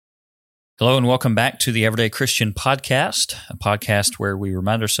Hello and welcome back to the Everyday Christian Podcast, a podcast where we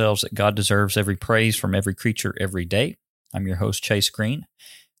remind ourselves that God deserves every praise from every creature every day. I'm your host, Chase Green.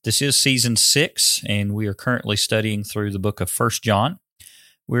 This is Season 6, and we are currently studying through the book of 1 John.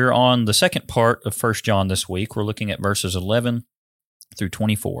 We're on the second part of 1 John this week. We're looking at verses 11 through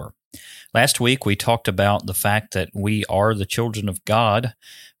 24. Last week, we talked about the fact that we are the children of God.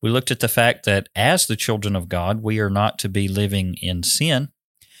 We looked at the fact that as the children of God, we are not to be living in sin.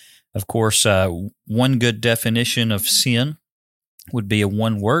 Of course, one good definition of sin would be a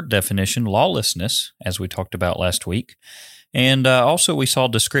one-word definition, lawlessness, as we talked about last week. And also we saw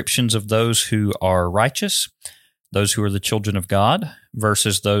descriptions of those who are righteous, those who are the children of God,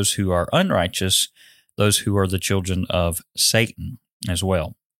 versus those who are unrighteous, those who are the children of Satan as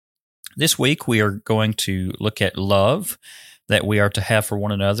well. This week we are going to look at love that we are to have for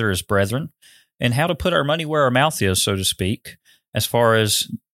one another as brethren, and how to put our money where our mouth is, so to speak, as far as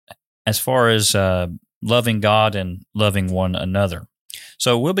loving God and loving one another.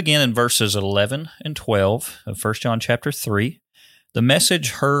 So we'll begin in verses 11 and 12 of 1 John chapter 3, the message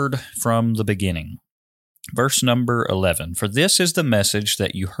heard from the beginning. Verse number 11, "For this is the message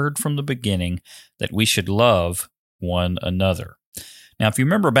that you heard from the beginning, that we should love one another." Now, if you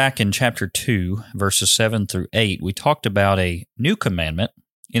remember back in chapter 2, verses 7 through 8, we talked about a new commandment,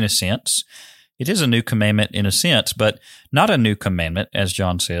 in a sense. It is a new commandment in a sense, but not a new commandment, as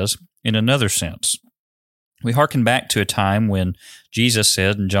John says, in another sense. We hearken back to a time when Jesus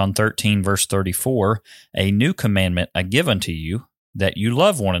said in John 13, verse 34, "A new commandment I give unto you, that you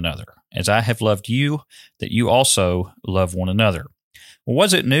love one another, as I have loved you, that you also love one another." Well,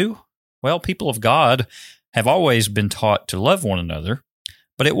 was it new? Well, people of God have always been taught to love one another,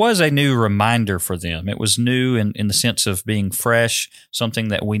 but it was a new reminder for them. It was new in the sense of being fresh, something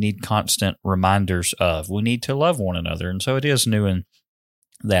that we need constant reminders of. We need to love one another, and so it is new in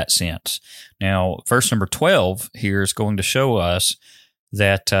that sense. Now, verse number 12 here is going to show us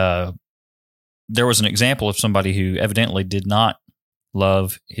that there was an example of somebody who evidently did not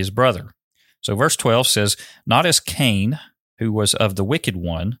love his brother. So verse 12 says, "Not as Cain, who was of the wicked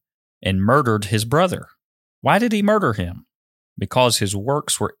one, and murdered his brother." Why did he murder him? Because his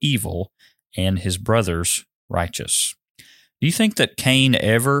works were evil and his brother's righteous. Do you think that Cain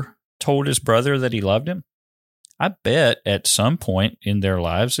ever told his brother that he loved him? I bet at some point in their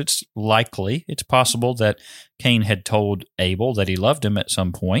lives, it's possible that Cain had told Abel that he loved him at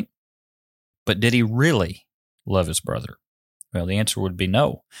some point, but did he really love his brother? Well, the answer would be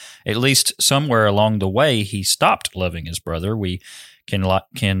no. At least somewhere along the way, he stopped loving his brother, we can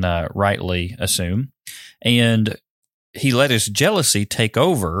rightly assume, and he let his jealousy take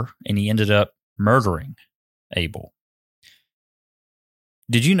over, and he ended up murdering Abel.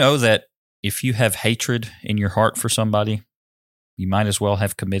 Did you know that if you have hatred in your heart for somebody, you might as well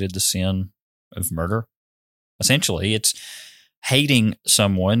have committed the sin of murder? Essentially, it's hating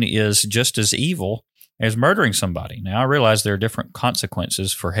someone is just as evil as murdering somebody. Now, I realize there are different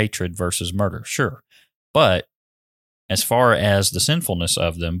consequences for hatred versus murder, sure. But as far as the sinfulness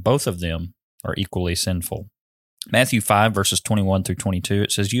of them, both of them are equally sinful. Matthew 5, verses 21 through 22,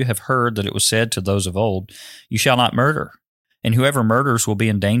 it says, "You have heard that it was said to those of old, 'You shall not murder,' and whoever murders will be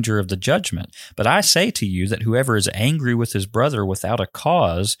in danger of the judgment. But I say to you that whoever is angry with his brother without a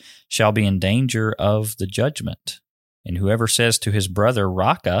cause shall be in danger of the judgment. And whoever says to his brother,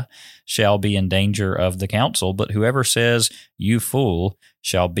 'Raca,' shall be in danger of the council. But whoever says, 'You fool,'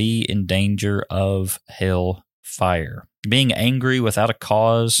 shall be in danger of hell fire." Being angry without a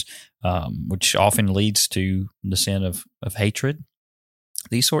cause, which often leads to the sin of hatred,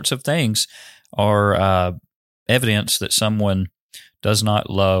 these sorts of things are evidence that someone does not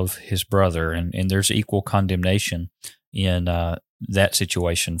love his brother, and there's equal condemnation in that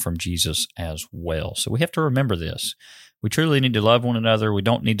situation from Jesus as well. So we have to remember this. We truly need to love one another. We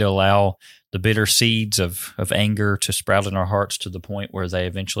don't need to allow the bitter seeds of anger to sprout in our hearts to the point where they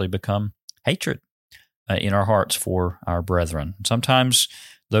eventually become hatred in our hearts for our brethren. Sometimes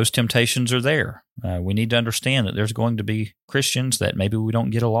those temptations are there. We need to understand that there's going to be Christians that maybe we don't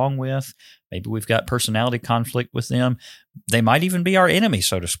get along with. Maybe we've got personality conflict with them. They might even be our enemies,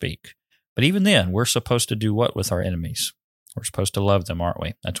 so to speak. But even then, we're supposed to do what with our enemies? We're supposed to love them, aren't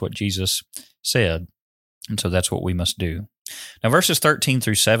we? That's what Jesus said, and so that's what we must do. Now, verses 13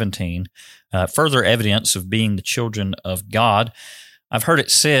 through 17, further evidence of being the children of God. I've heard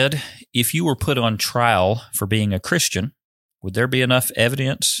it said, if you were put on trial for being a Christian, would there be enough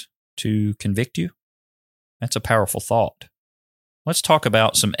evidence to convict you? That's a powerful thought. Let's talk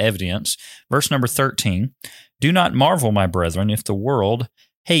about some evidence. Verse number 13, "Do not marvel, my brethren, if the world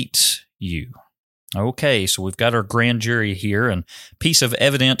hates you." Okay, so we've got our grand jury here, and piece of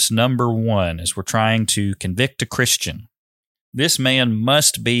evidence number 1 as we're trying to convict a Christian. This man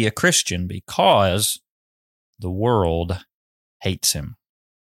must be a Christian because the world hates him.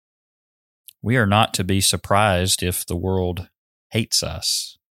 We are not to be surprised if the world hates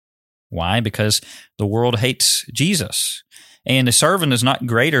us. Why? Because the world hates Jesus. And a servant is not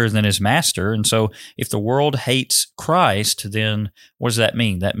greater than his master. And so if the world hates Christ, then what does that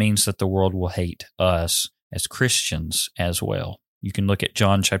mean? That means that the world will hate us as Christians as well. You can look at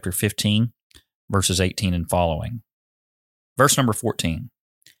John chapter 15, verses 18 and following. Verse number 14.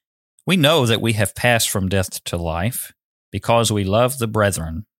 We know that we have passed from death to life because we love the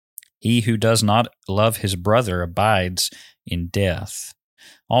brethren. He who does not love his brother abides in death.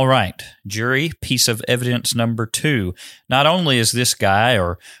 All right, jury, piece of evidence number 2. Not only is this guy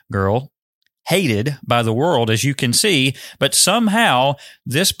or girl hated by the world, as you can see, but somehow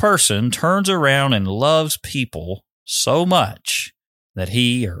this person turns around and loves people so much that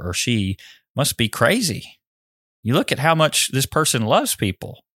he or she must be crazy. You look at how much this person loves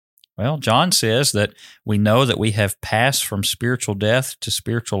people. Well, John says that we know that we have passed from spiritual death to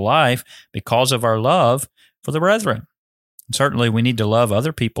spiritual life because of our love for the brethren. And certainly we need to love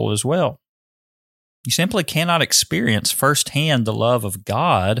other people as well. You simply cannot experience firsthand the love of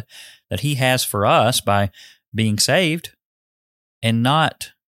God that He has for us by being saved and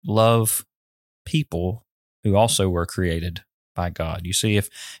not love people who also were created by God. You see,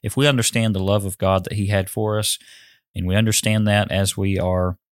 if we understand the love of God that He had for us, and we understand that as we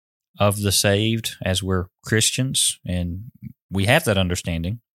are of the saved, as we're Christians, and we have that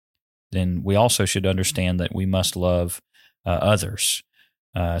understanding, then we also should understand that we must love others,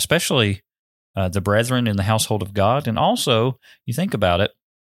 especially the brethren in the household of God. And also, you think about it,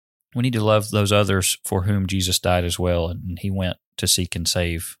 we need to love those others for whom Jesus died as well, and He went to seek and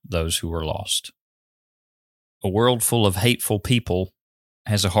save those who were lost. A world full of hateful people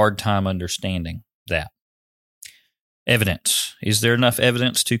has a hard time understanding that. Evidence. Is there enough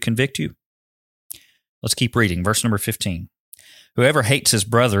evidence to convict you? Let's keep reading. Verse number 15. Whoever hates his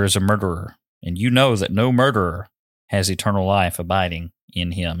brother is a murderer, and you know that no murderer has eternal life abiding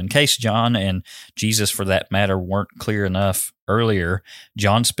in him. In case John and Jesus, for that matter, weren't clear enough earlier,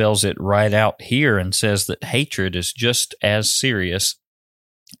 John spells it right out here and says that hatred is just as serious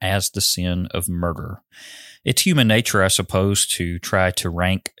as the sin of murder. It's human nature, I suppose, to try to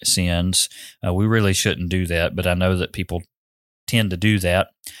rank sins. We really shouldn't do that, but I know that people tend to do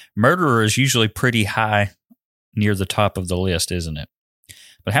that. Murderer is usually pretty high near the top of the list, isn't it?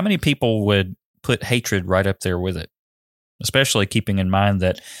 But how many people would put hatred right up there with it? Especially keeping in mind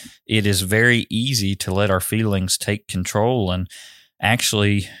that it is very easy to let our feelings take control, and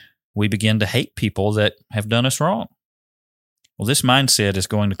actually we begin to hate people that have done us wrong. Well, this mindset is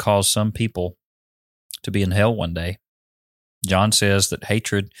going to cause some people to be in hell one day. John says that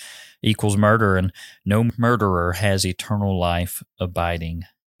hatred equals murder, and no murderer has eternal life abiding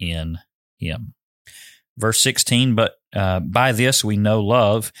in him. Verse 16, but by this we know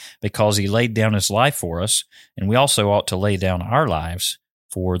love, because He laid down His life for us, and we also ought to lay down our lives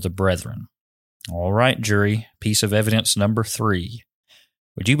for the brethren. All right, jury, piece of evidence number 3.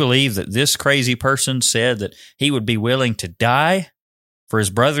 Would you believe that this crazy person said that he would be willing to die for his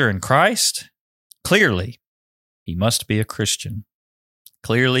brother in Christ? Clearly, he must be a Christian.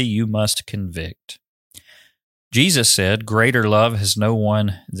 Clearly, you must convict. Jesus said, greater love has no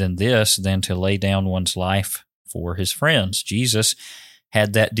one than this, than to lay down one's life for his friends. Jesus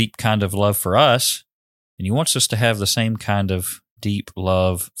had that deep kind of love for us, and He wants us to have the same kind of deep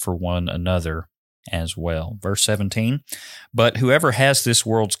love for one another as well. Verse 17, but whoever has this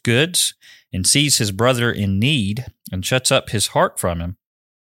world's goods and sees his brother in need and shuts up his heart from him,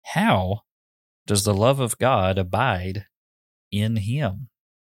 how does the love of God abide in him?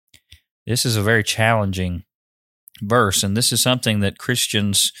 This is a very challenging verse, and this is something that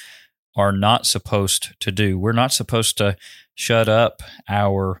Christians are not supposed to do. We're not supposed to shut up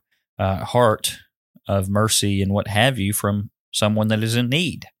our heart of mercy and what have you from someone that is in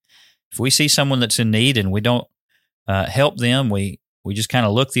need. If we see someone that's in need and we don't help them, we just kind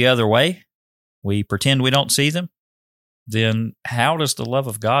of look the other way, we pretend we don't see them, then how does the love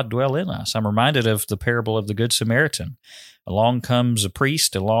of God dwell in us? I'm reminded of the parable of the Good Samaritan. Along comes a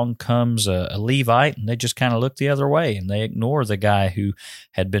priest, along comes a Levite, and they just kind of look the other way, and they ignore the guy who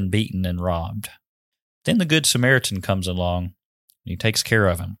had been beaten and robbed. Then the Good Samaritan comes along, and He takes care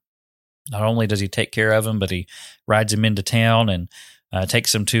of him. Not only does He take care of him, but He rides him into town and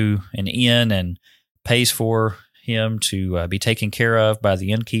takes him to an inn and pays for him to be taken care of by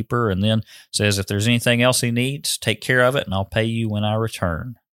the innkeeper, and then says, if there's anything else he needs, take care of it, and I'll pay you when I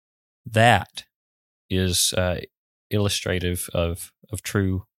return. That is illustrative of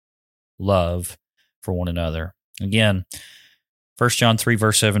true love for one another. Again, 1 John 3,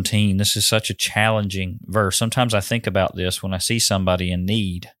 verse 17, this is such a challenging verse. Sometimes I think about this when I see somebody in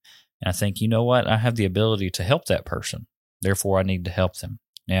need, and I think, you know what? I have the ability to help that person. Therefore, I need to help them.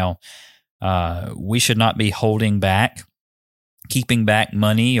 Now, we should not be holding back, keeping back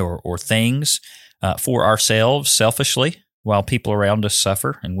money or things for ourselves selfishly while people around us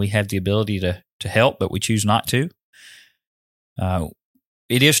suffer, and we have the ability to help, but we choose not to.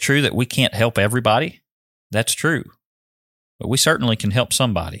 It is true that we can't help everybody. That's true. But we certainly can help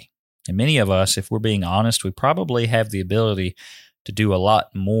somebody. And many of us, if we're being honest, we probably have the ability to do a lot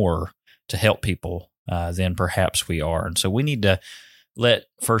more to help people than perhaps we are. And so we need to let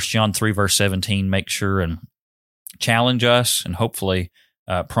 1 John 3, verse 17 make sure and challenge us and hopefully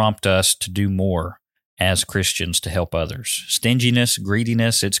prompt us to do more as Christians to help others. Stinginess,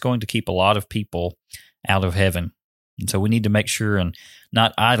 greediness, it's going to keep a lot of people out of heaven. And so we need to make sure and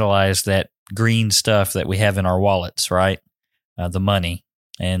not idolize that green stuff that we have in our wallets, right? The money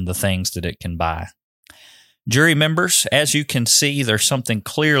and the things that it can buy. Jury members, as you can see, there's something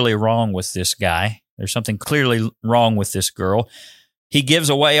clearly wrong with this guy. There's something clearly wrong with this girl. He gives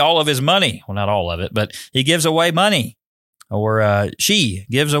away all of his money. Well, not all of it, but he gives away money. Or she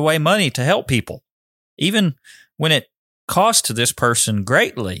gives away money to help people, even when it costs this person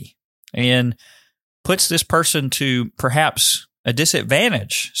greatly and puts this person to perhaps a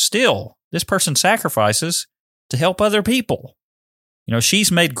disadvantage. Still, this person sacrifices to help other people. You know,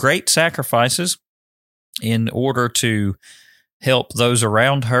 she's made great sacrifices in order to help those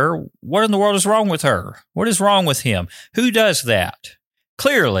around her. What in the world is wrong with her? What is wrong with him? Who does that?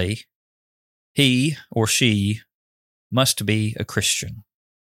 Clearly, he or she must be a Christian.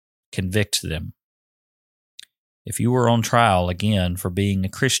 Convict them. If you were on trial again for being a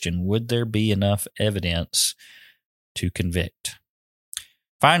Christian, would there be enough evidence to convict?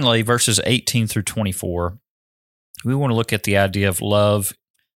 Finally, verses 18 through 24, we want to look at the idea of love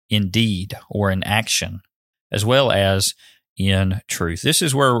in deed or in action, as well as in truth. This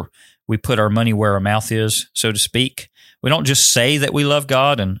is where we put our money where our mouth is, so to speak. We don't just say that we love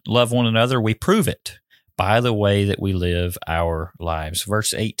God and love one another, we prove it by the way that we live our lives.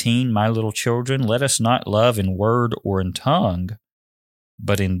 Verse 18, my little children, let us not love in word or in tongue,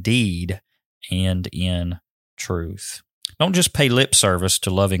 but in deed and in truth. Don't just pay lip service to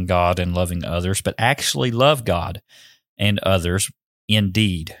loving God and loving others, but actually love God and others in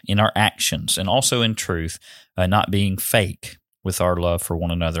deed, in our actions, and also in truth, not being fake with our love for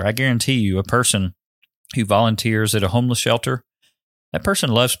one another. I guarantee you, a person who volunteers at a homeless shelter, that person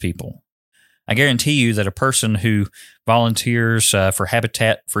loves people. I guarantee you that a person who volunteers for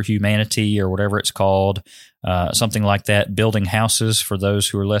Habitat for Humanity or whatever it's called, something like that, building houses for those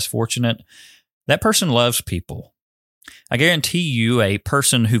who are less fortunate, that person loves people. I guarantee you a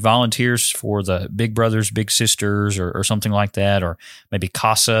person who volunteers for the Big Brothers, Big Sisters or something like that, or maybe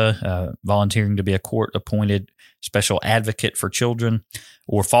CASA, volunteering to be a court-appointed special advocate for children,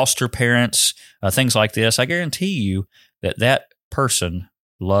 or foster parents, things like this, I guarantee you that that person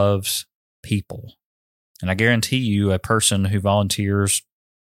loves people. And I guarantee you a person who volunteers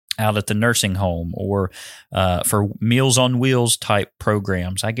out at the nursing home or for Meals on Wheels type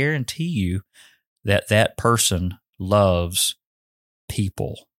programs, I guarantee you that that person loves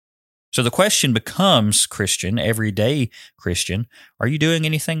people. So the question becomes, Christian, everyday Christian, are you doing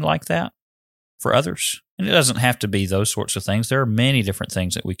anything like that for others? And it doesn't have to be those sorts of things. There are many different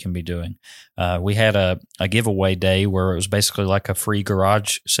things that we can be doing. We had a giveaway day where it was basically like a free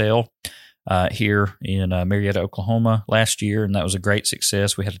garage sale here in Marietta, Oklahoma last year, and that was a great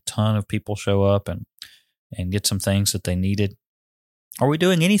success. We had a ton of people show up and get some things that they needed. Are we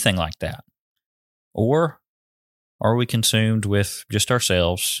doing anything like that? Or are we consumed with just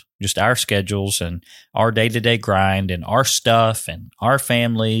ourselves, just our schedules and our day-to-day grind and our stuff and our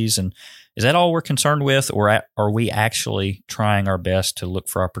families? And is that all we're concerned with, or are we actually trying our best to look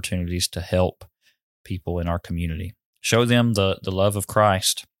for opportunities to help people in our community? Show them the love of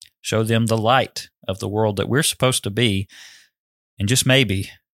Christ. Show them the light of the world that we're supposed to be. And just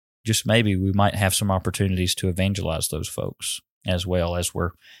maybe we might have some opportunities to evangelize those folks as well as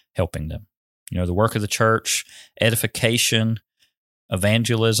we're helping them. You know, the work of the church, edification,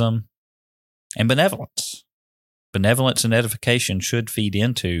 evangelism, and benevolence. Benevolence and edification should feed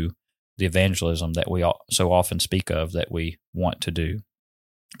into the evangelism that we so often speak of that we want to do.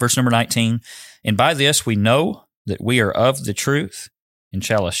 Verse number 19, and by this we know that we are of the truth and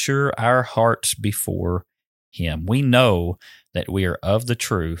shall assure our hearts before Him. We know that we are of the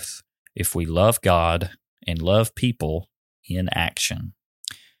truth if we love God and love people in action.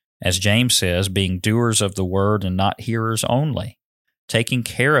 As James says, being doers of the word and not hearers only, taking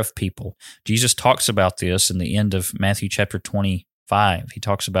care of people. Jesus talks about this in the end of Matthew chapter 25. He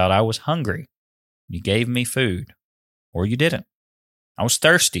talks about, I was hungry, and you gave me food, or you didn't. I was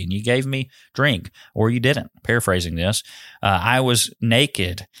thirsty, and you gave me drink, or you didn't. Paraphrasing this, I was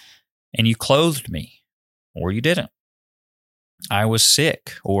naked, and you clothed me, or you didn't. I was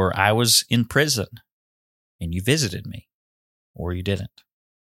sick, or I was in prison, and you visited me, or you didn't.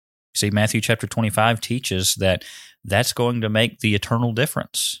 See, Matthew chapter 25 teaches that that's going to make the eternal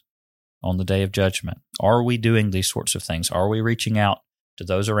difference on the day of judgment. Are we doing these sorts of things? Are we reaching out to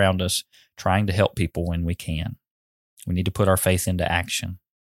those around us, trying to help people when we can? We need to put our faith into action.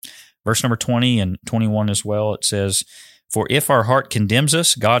 Verse number 20 and 21 as well, it says, For if our heart condemns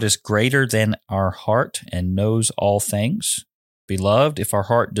us, God is greater than our heart and knows all things. Beloved, if our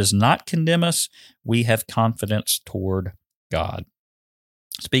heart does not condemn us, we have confidence toward God.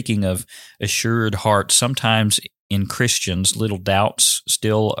 Speaking of assured hearts, sometimes in Christians, little doubts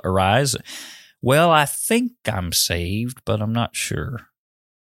still arise. Well, I think I'm saved, but I'm not sure.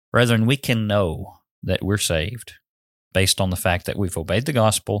 Brethren, we can know that we're saved based on the fact that we've obeyed the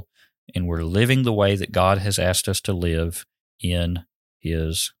gospel and we're living the way that God has asked us to live in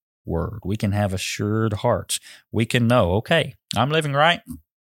His Word. We can have assured hearts. We can know, okay, I'm living right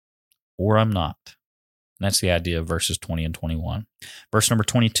or I'm not. And that's the idea of verses 20 and 21. Verse number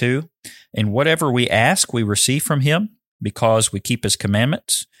 22, And whatever we ask, we receive from Him because we keep His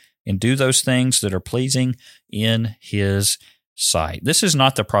commandments and do those things that are pleasing in His sight. This is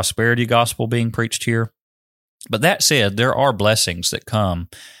not the prosperity gospel being preached here. But that said, there are blessings that come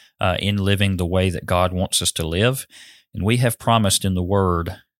in living the way that God wants us to live. And we have promised in the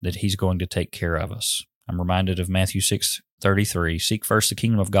Word that He's going to take care of us. I'm reminded of Matthew 6:33. Seek first the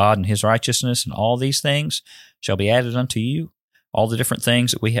kingdom of God and His righteousness, and all these things shall be added unto you. All the different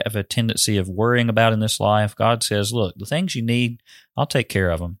things that we have a tendency of worrying about in this life, God says, look, the things you need, I'll take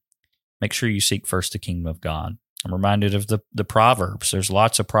care of them. Make sure you seek first the kingdom of God. I'm reminded of the Proverbs. There's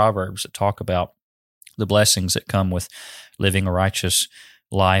lots of Proverbs that talk about the blessings that come with living a righteous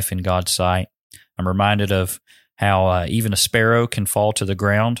life in God's sight. I'm reminded of how even a sparrow can fall to the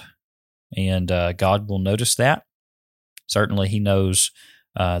ground, and God will notice that. Certainly, He knows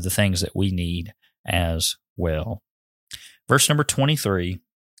the things that we need as well. Verse number 23,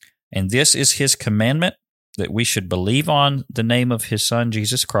 And this is His commandment, that we should believe on the name of His Son,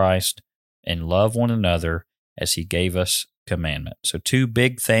 Jesus Christ, and love one another as He gave us commandment. So 2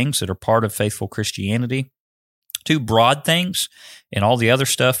 big things that are part of faithful Christianity. 2 broad things, and all the other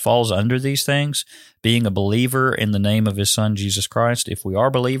stuff falls under these things. Being a believer in the name of His Son, Jesus Christ. If we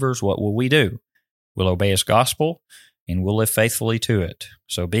are believers, what will we do? We'll obey His gospel, and we'll live faithfully to it.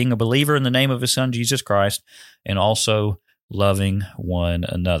 So being a believer in the name of His Son, Jesus Christ, and also loving one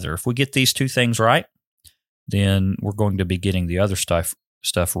another. If we get these 2 things right, then we're going to be getting the other stuff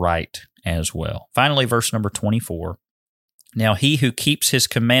right as well. Finally, verse number 24. Now he who keeps His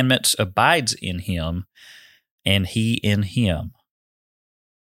commandments abides in Him, and He in him.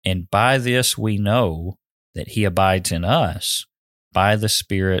 And by this we know that He abides in us, by the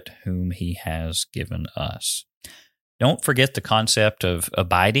Spirit whom He has given us. Don't forget the concept of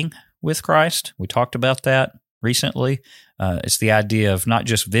abiding with Christ. We talked about that recently. It's the idea of not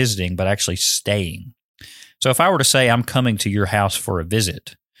just visiting, but actually staying. So if I were to say, I'm coming to your house for a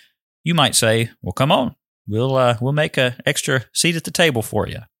visit, you might say, well, come on. We'll make an extra seat at the table for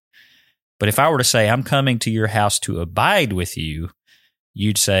you. But if I were to say, I'm coming to your house to abide with you,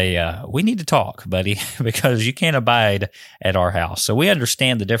 you'd say, we need to talk, buddy, because you can't abide at our house. So we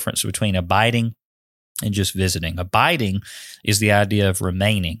understand the difference between abiding and just visiting. Abiding is the idea of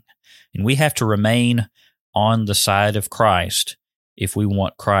remaining, and we have to remain on the side of Christ if we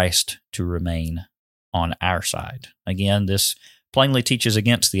want Christ to remain on our side. Again, this plainly teaches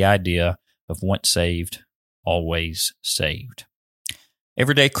against the idea of once saved, always saved.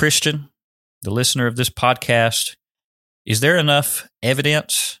 Everyday Christian, the listener of this podcast, is there enough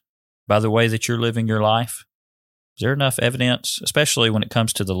evidence by the way that you're living your life? Is there enough evidence, especially when it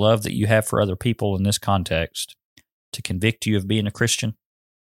comes to the love that you have for other people in this context, to convict you of being a Christian?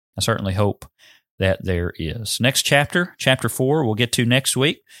 I certainly hope that there is. Next chapter, chapter 4, we'll get to next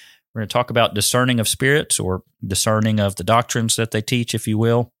week. We're going to talk about discerning of spirits, or discerning of the doctrines that they teach, if you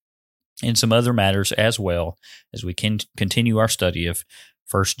will, and some other matters as well as we can continue our study of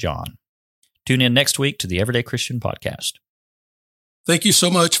 1 John. Tune in next week to the Everyday Christian Podcast. Thank you so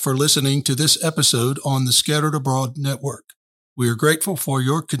much for listening to this episode on the Scattered Abroad Network. We are grateful for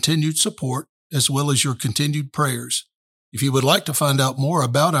your continued support as well as your continued prayers. If you would like to find out more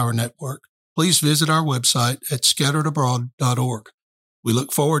about our network, please visit our website at scatteredabroad.org. We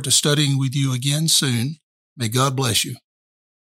look forward to studying with you again soon. May God bless you.